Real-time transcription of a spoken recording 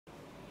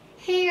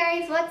Hey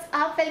guys, what's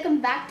up?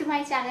 Welcome back to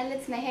my channel.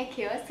 It's Mehak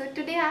here. So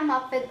today I'm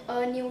up with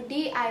a new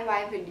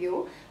DIY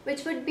video,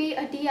 which would be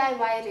a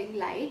DIY ring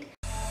light.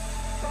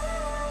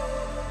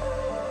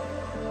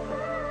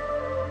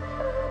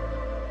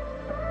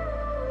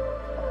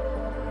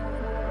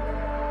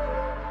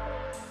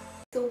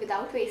 So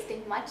without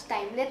wasting much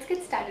time, let's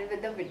get started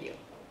with the video.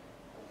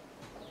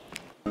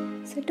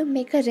 So to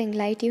make a ring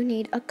light, you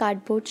need a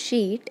cardboard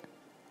sheet,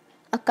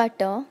 a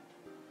cutter,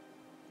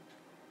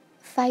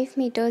 5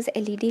 meters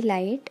LED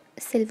light,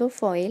 silver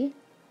foil,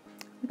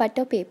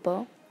 butter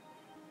paper,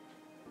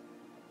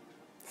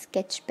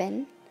 sketch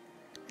pen,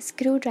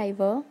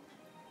 screwdriver,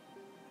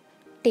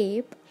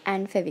 tape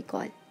and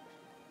Fevicol.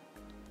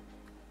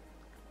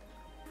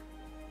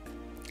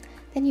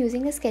 Then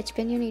using a sketch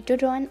pen you need to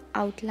draw an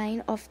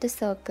outline of the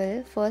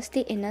circle, first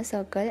the inner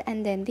circle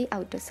and then the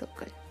outer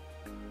circle.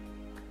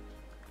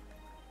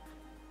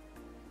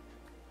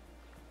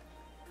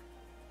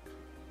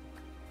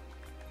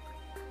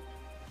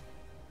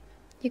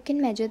 You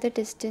can measure the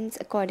distance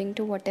according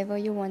to whatever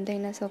you want the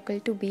inner circle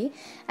to be,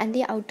 and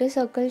the outer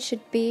circle should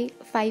be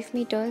 5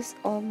 meters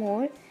or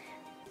more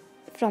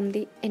from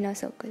the inner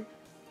circle.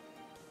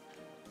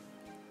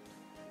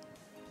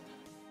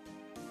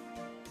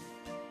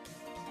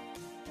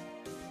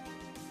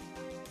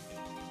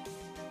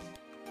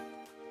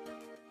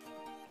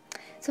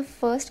 So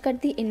first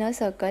cut the inner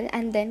circle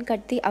and then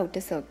cut the outer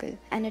circle,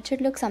 and it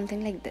should look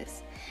something like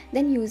this.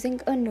 Then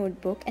using a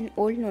notebook, an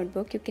old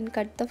notebook, you can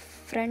cut the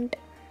front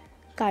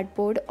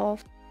cardboard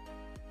off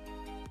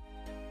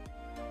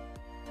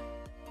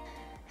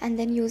and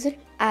then use it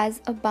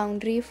as a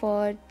boundary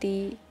for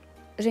the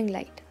ring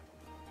light.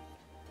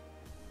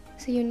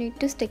 So you need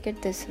to stick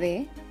it this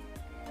way,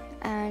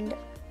 and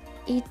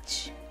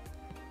each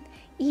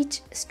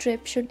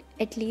strip should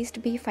at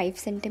least be 5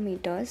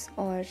 centimeters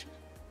or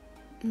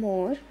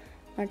more,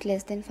 not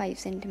less than 5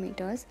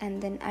 centimeters,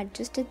 and then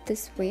adjust it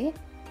this way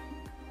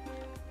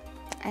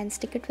and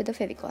stick it with a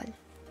Fevicol.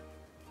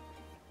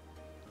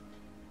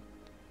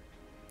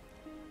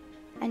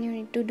 And you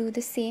need to do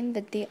the same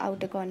with the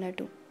outer corner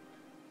too.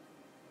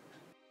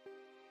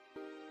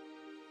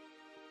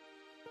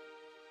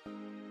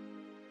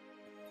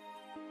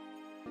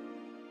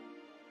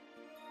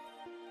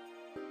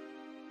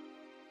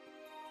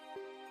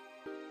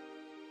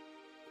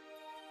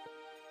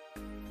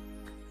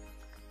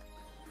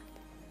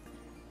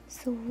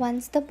 So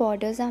once the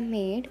borders are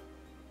made,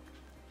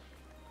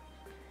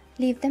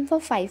 leave them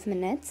for 5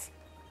 minutes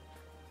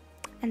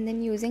and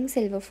then using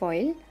silver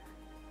foil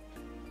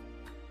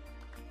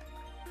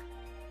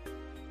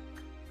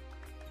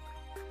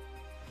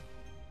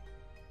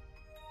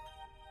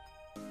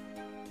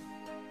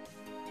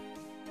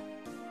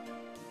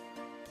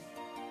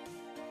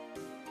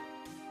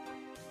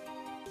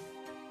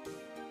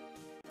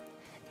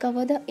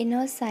cover the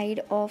inner side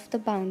of the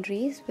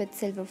boundaries with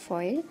silver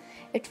foil.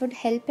 It would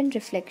help in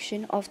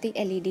reflection of the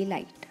LED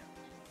light.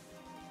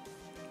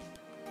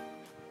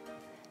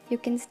 You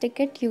can stick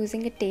it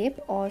using a tape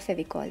or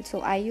Fevicol.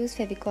 So I use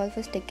Fevicol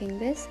for sticking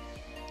this.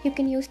 You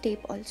can use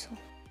tape also.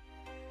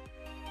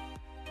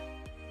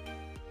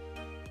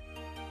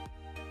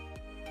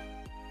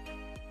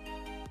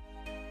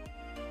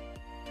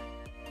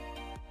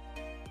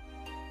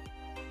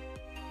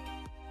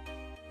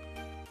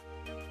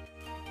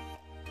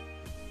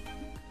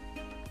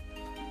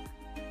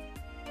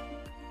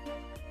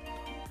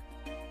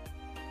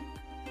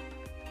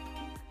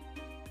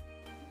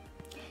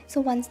 So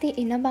once the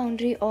inner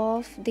boundary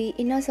of the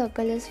inner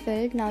circle is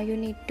filled, now you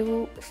need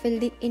to fill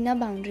the inner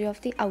boundary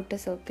of the outer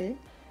circle.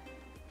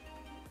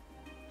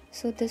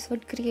 So this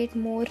would create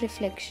more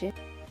reflection.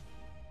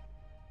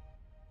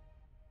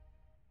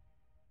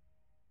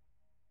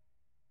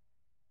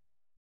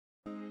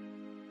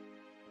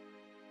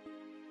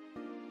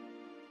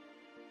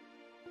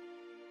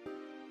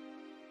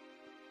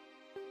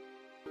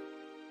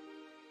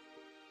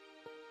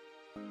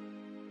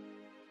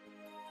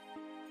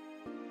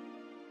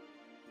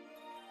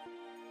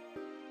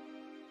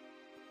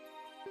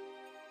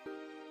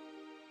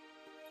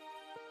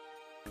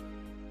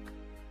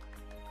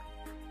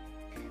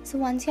 So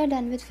once you are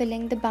done with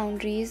filling the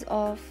boundaries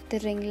of the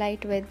ring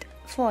light with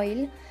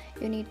foil,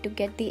 you need to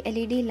get the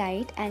LED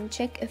light and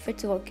check if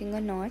it's working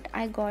or not.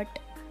 I got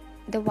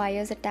the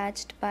wires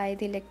attached by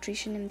the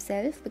electrician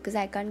himself because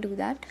I can't do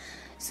that.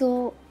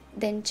 So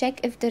then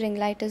check if the ring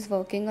light is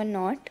working or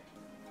not.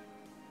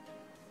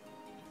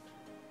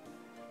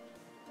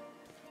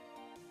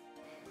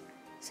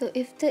 So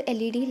if the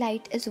LED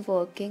light is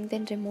working,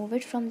 then remove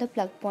it from the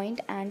plug point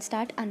and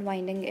start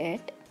unwinding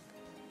it.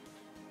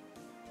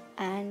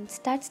 And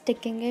start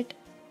sticking it.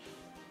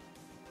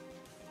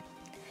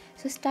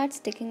 So start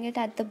sticking it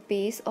at the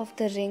base of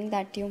the ring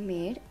that you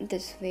made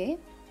this way.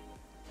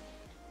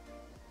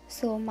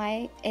 So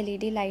my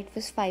LED light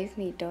was 5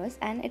 meters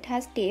and it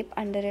has tape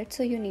under it,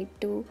 so you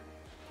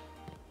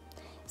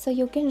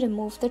can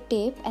remove the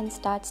tape and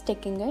start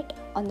sticking it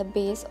on the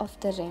base of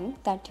the ring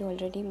that you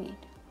already made.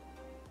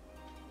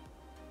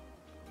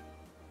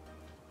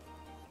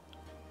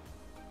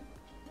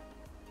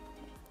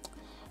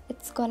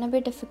 it's gonna be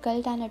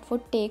difficult and it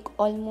would take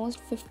almost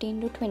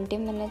 15 to 20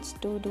 minutes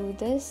to do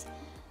this,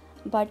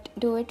 but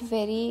do it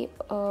very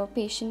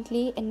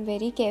patiently and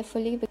very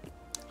carefully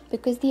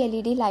because the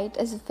LED light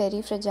is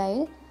very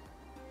fragile.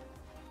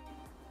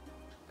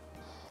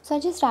 So I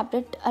just wrapped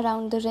it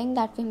around the ring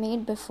that we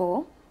made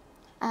before,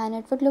 and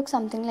it would look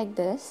something like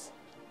this.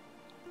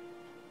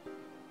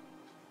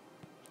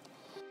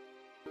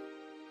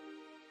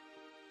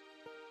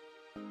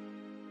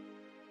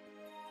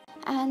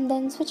 And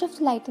then switch off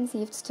the light and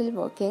see if it's still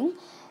working.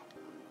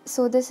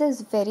 So this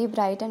is very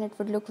bright and it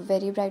would look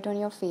very bright on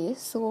your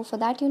face. So for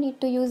that you need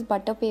to use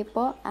butter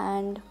paper,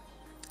 and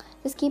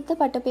just keep the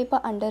butter paper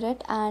under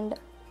it, and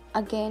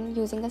again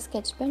using a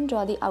sketch pen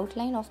draw the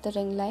outline of the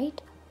ring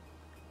light.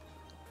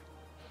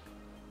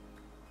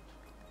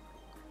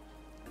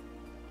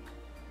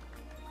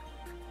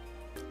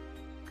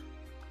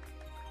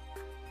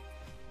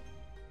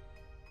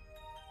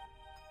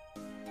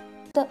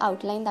 The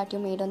outline that you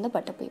made on the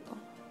butter paper.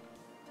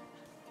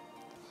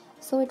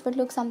 So it would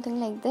look something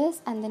like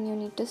this, and then you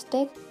need to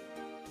stick.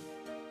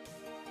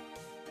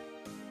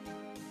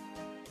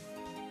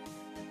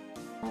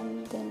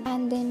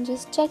 And then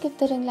just check if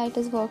the ring light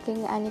is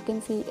working, and you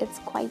can see it's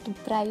quite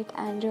bright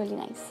and really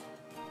nice.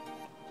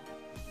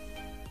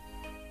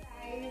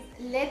 Guys,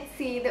 let's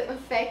see the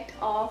effect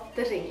of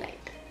the ring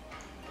light.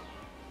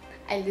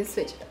 I'll just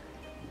switch it up.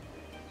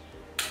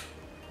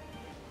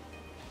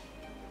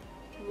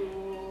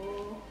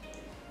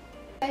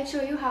 I'll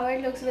show you how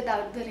it looks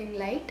without the ring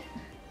light.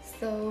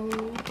 So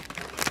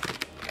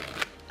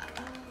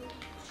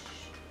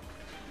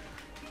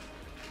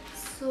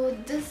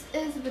this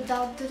is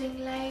without the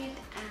ring light,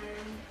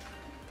 and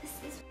this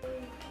is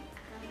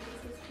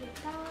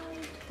without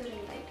the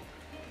ring light.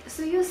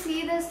 So you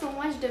see there's so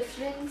much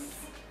difference.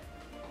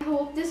 I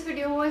hope this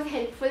video was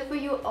helpful for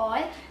you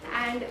all,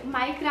 and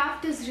my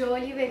craft is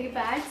really very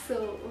bad,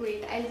 so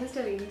wait, I'll just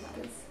arrange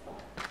this.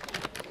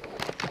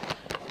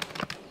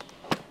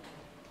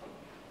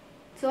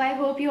 So I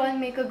hope you all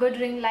make a good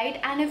ring light,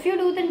 and if you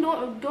do, then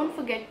don't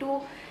forget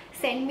to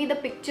send me the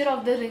picture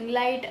of the ring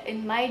light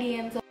in my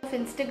DMs of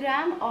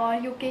Instagram, or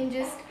you can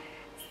just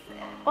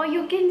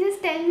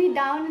tell me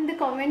down in the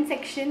comment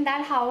section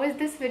that how is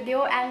this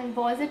video and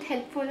was it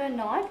helpful or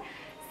not.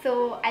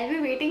 So I'll be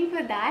waiting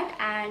for that,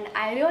 and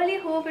I really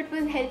hope it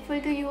was helpful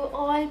to you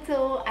all.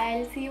 So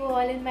I'll see you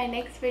all in my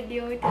next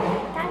video.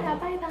 Tada,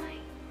 bye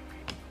bye.